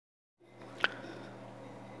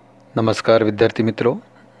नमस्कार विद्यार्थी मित्रों,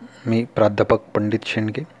 मी प्राध्यापक पंडित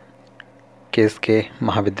शेंडगे, SK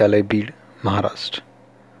महाविद्यालय बीड, महाराष्ट्र.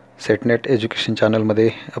 सेटनेट एज्युकेशन चॅनलमध्ये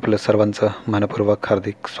आपलं सर्वांचं मनपूर्वक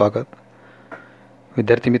हार्दिक स्वागत.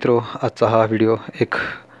 विद्यार्थी मित्रों, आजचा हा व्हिडिओ एक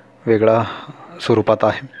वेगळा स्वरूपात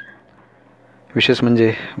आहे. विशेष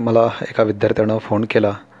म्हणजे मला एका विद्यार्थ्यानं फोन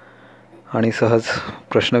केला आणि सहज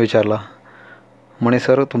प्रश्न विचारला. म्हणे,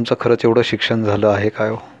 सर तुमचं खरंच एवढं शिक्षण झालं आहे काय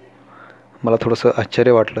हो? मला थोडंसं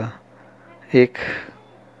आश्चर्य वाटलं. एक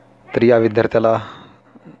तरी या विद्यार्थ्याला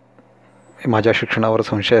माझ्या शिक्षणावर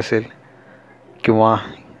संशय असेल किंवा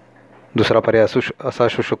दुसरा पर्याय असा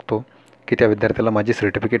असू शकतो की त्या विद्यार्थ्याला माझी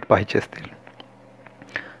सर्टिफिकेट पाहिजे असतील.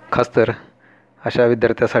 खास तर अशा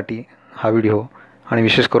विद्यार्थ्यासाठी हा व्हिडिओ, आणि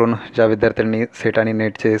विशेष करून ज्या विद्यार्थ्यांनी सेट आणि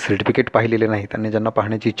नेटचे सर्टिफिकेट पाहिलेले नाहीत आणि ज्यांना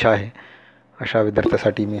पाहण्याची इच्छा आहे, अशा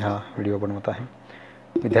विद्यार्थ्यासाठी मी हा व्हिडिओ बनवत आहे.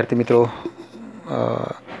 विद्यार्थी मित्रो,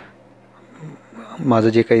 माझं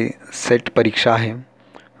जे काही सेट परीक्षा आहे,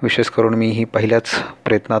 विशेष करून मी ही पहिल्याच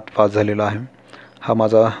प्रयत्नात पास झालेलो आहे. हा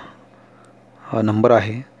माझा नंबर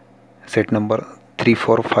आहे, सेट नंबर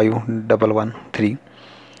 345113.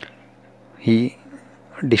 ही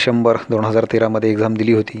डिसेंबर 2013मध्ये एक्झाम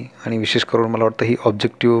दिली होती आणि विशेष करून मला वाटतं ही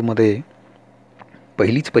ऑब्जेक्टिव्हमध्ये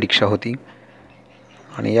पहिलीच परीक्षा होती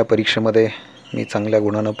आणि या परीक्षेमध्ये मी चांगल्या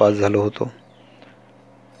गुणानं पास झालो होतो.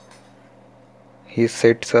 ही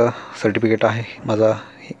सेटचं सर्टिफिकेट आहे. माझा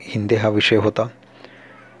हिंदी हा विषय होता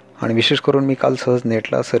आणि विशेष करून मी काल सहज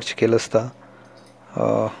नेटला सर्च केलं असता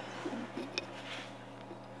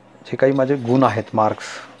जे काही माझे गुण आहेत, मार्क्स,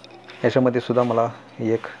 याच्यामध्ये सुद्धा मला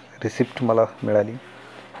एक रिसिप्ट मला मिळाली.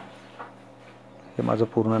 हे माझं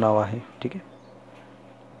पूर्ण नाव आहे, ठीक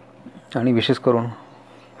आहे. आणि विशेष करून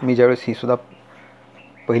मी ज्यावेळेस ही सुद्धा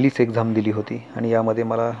पहिलीच एक्झाम दिली होती आणि यामध्ये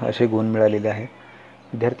मला असे गुण मिळालेले आहेत.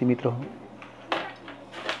 विद्यार्थी मित्र,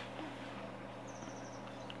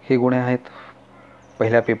 हे गुण आहेत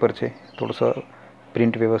पहिल्या पेपरचे. थोडंसं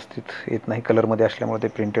प्रिंट व्यवस्थित येत नाही, कलरमध्ये असल्यामुळे ते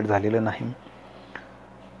प्रिंटेड झालेलं नाही.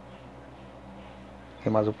 हे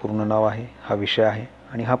माझं पूर्ण नाव आहे, हा विषय आहे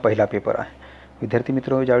आणि हा पहिला पेपर आहे. विद्यार्थी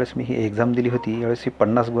मित्र, ज्यावेळेस मी ही एक्झाम दिली होती यावेळेस ही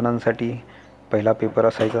 50 गुणांसाठी पहिला पेपर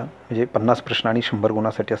असायचा, म्हणजे 50 प्रश्न आणि 100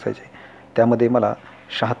 गुणासाठी असायचे. त्यामध्ये मला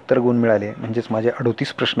 76 गुण मिळाले, म्हणजेच माझे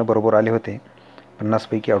 38 प्रश्न बरोबर आले होते.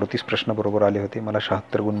 50पैकी 38 प्रश्न बरोबर आले होते, मला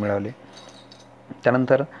 76 गुण मिळाले.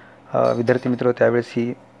 त्यानंतर विद्यार्थी मित्र, त्यावेळेस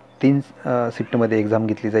ही 3 शिफ्टमध्ये एक्झाम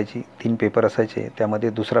घेतली जायची. 3 पेपर असायचे, त्यामध्ये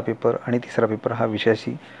दुसरा पेपर आणि तिसरा पेपर हा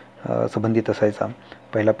विषयाशी संबंधित असायचा.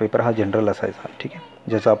 पहिला पेपर हा जनरल असायचा, ठीक आहे,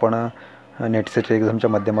 ज्याचा आपण नेटसेट एक्झामच्या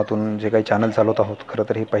माध्यमातून जे काही चॅनल चालवत आहोत. खरं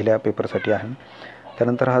तर हे पहिल्या पेपरसाठी आहे.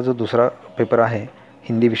 त्यानंतर हा जो दुसरा पेपर आहे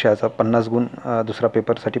हिंदी विषयाचा, 50 गुण, दुसरा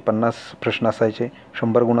पेपरसाठी 50 प्रश्न असायचे,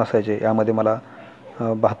 100 गुण असायचे. यामध्ये मला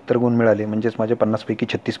 72 गुण मिळाले, म्हणजेच माझे 50पैकी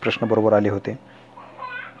 36 प्रश्न बरोबर आले होते.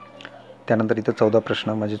 त्यानंतर इथं 14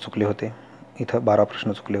 प्रश्न माझे चुकले होते, इथं 12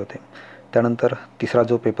 प्रश्न चुकले होते. त्यानंतर तिसरा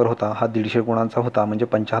जो पेपर होता हा 150 गुणांचा होता, म्हणजे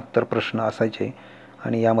 75 प्रश्न असायचे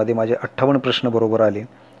आणि यामध्ये माझे 58 प्रश्न बरोबर आले.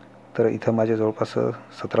 तर इथं माझे जवळपास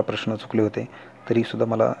 17 प्रश्न चुकले होते, तरीसुद्धा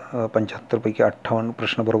मला 75पैकी 58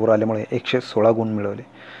 प्रश्न बरोबर आल्यामुळे 116 गुण मिळवले.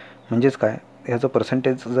 म्हणजेच काय, ह्याचं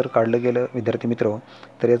पर्सेंटेज जर काढलं गेलं विद्यार्थी मित्र,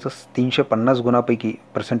 तर याचं 350 गुणापैकी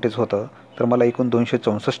पर्सेंटेज होतं. तर मला एकूण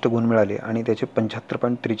 264 गुण मिळाले आणि त्याचे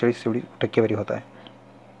 75.43 एवढी टक्केवारी होत आहे.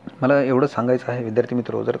 मला एवढं सांगायचं आहे विद्यार्थी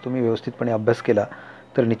मित्र, जर तुम्ही व्यवस्थितपणे अभ्यास केला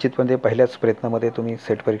तर निश्चितपणे पहिल्याच प्रयत्नामध्ये तुम्ही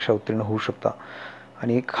सेट परीक्षा उत्तीर्ण होऊ शकता.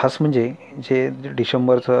 आणि खास म्हणजे जे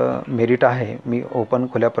डिसेंबरचं मेरिट आहे, मी ओपन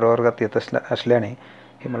खुल्या प्रवर्गात येत असल्याने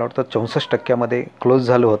हे मला वाटतं 64% क्लोज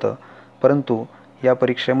झालं होतं. परंतु या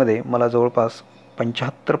परीक्षेमध्ये मला जवळपास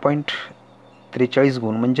 75.43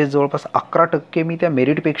 गुण, म्हणजे जवळपास 11% मी त्या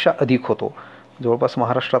मेरिटपेक्षा अधिक होतो. जवळपास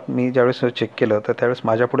महाराष्ट्रात मी ज्यावेळेस चेक केलं तर त्यावेळेस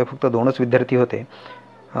माझ्यापुढे फक्त 2च विद्यार्थी होते.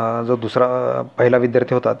 जो पहिला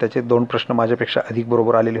विद्यार्थी होता त्याचे 2 प्रश्न माझ्यापेक्षा अधिक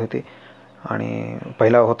बरोबर आलेले होते आणि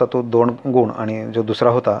पहिला होता तो 2 गुण आणि जो दुसरा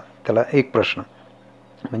होता त्याला 1 प्रश्न,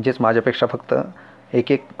 म्हणजेच माझ्यापेक्षा फक्त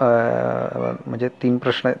एक म्हणजे 3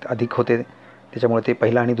 प्रश्न अधिक होते. त्याच्यामुळे ते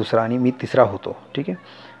पहिला आणि दुसरा आणि मी तिसरा होतो, ठीक आहे.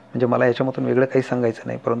 म्हणजे मला याच्यामधून वेगळं काही सांगायचं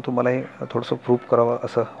नाही, परंतु मला हे थोडंसं प्रूफ करावं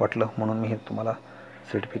असं वाटलं, म्हणून मी हे तुम्हाला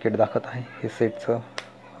सर्टिफिकेट दाखवत आहे. हे सेटचं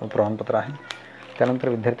प्रमाणपत्र आहे. त्यानंतर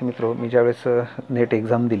विद्यार्थी मित्र, मी ज्यावेळेस नेट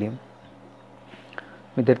एक्झाम दिली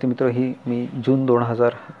विद्यार्थी मित्र, ही मी जून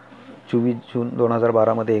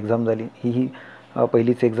 2012मध्ये एक्झाम झाली. ही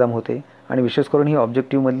पहिलीच एक्झाम होते आणि विशेष करून ही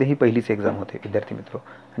ऑब्जेक्टिव्हमधली ही पहिलीच एक्झाम होते विद्यार्थी मित्र.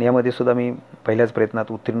 आणि यामध्ये सुद्धा मी पहिल्याच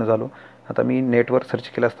प्रयत्नात उत्तीर्ण झालो. आता मी नेटवर सर्च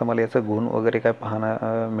केलं असता मला याचं गुण वगैरे काय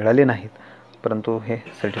मिळाले नाहीत, परंतु हे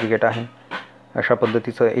सर्टिफिकेट आहे. अशा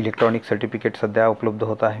पद्धतीचं इलेक्ट्रॉनिक सर्टिफिकेट सध्या उपलब्ध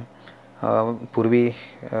होत आहे पूर्वी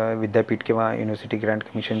विद्यापीठ किंवा युनिव्हर्सिटी ग्रँट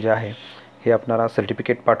कमिशन जे आहे हे आपणाला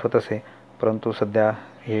सर्टिफिकेट पाठवत असे, परंतु सध्या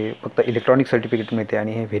हे फक्त इलेक्ट्रॉनिक सर्टिफिकेट मिळते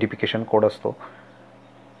आणि हे व्हेरिफिकेशन कोड असतो,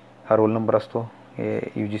 हा रोल नंबर असतो, हे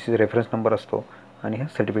UGC रेफरन्स नंबर असतो आणि हा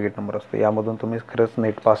सर्टिफिकेट नंबर असतो. यामधून तुम्ही खरंच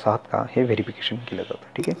नेट पास आहात का हे व्हेरिफिकेशन केलं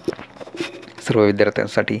जातं. ठीक आहे. सर्व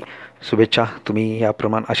विद्यार्थ्यांसाठी शुभेच्छा. तुम्ही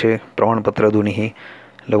याप्रमाणे असे प्रमाणपत्र दोन्हीही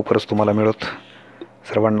लवकरच तुम्हाला मिळत.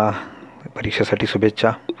 सर्वांना परीक्षेसाठी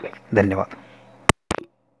शुभेच्छा. धन्यवाद.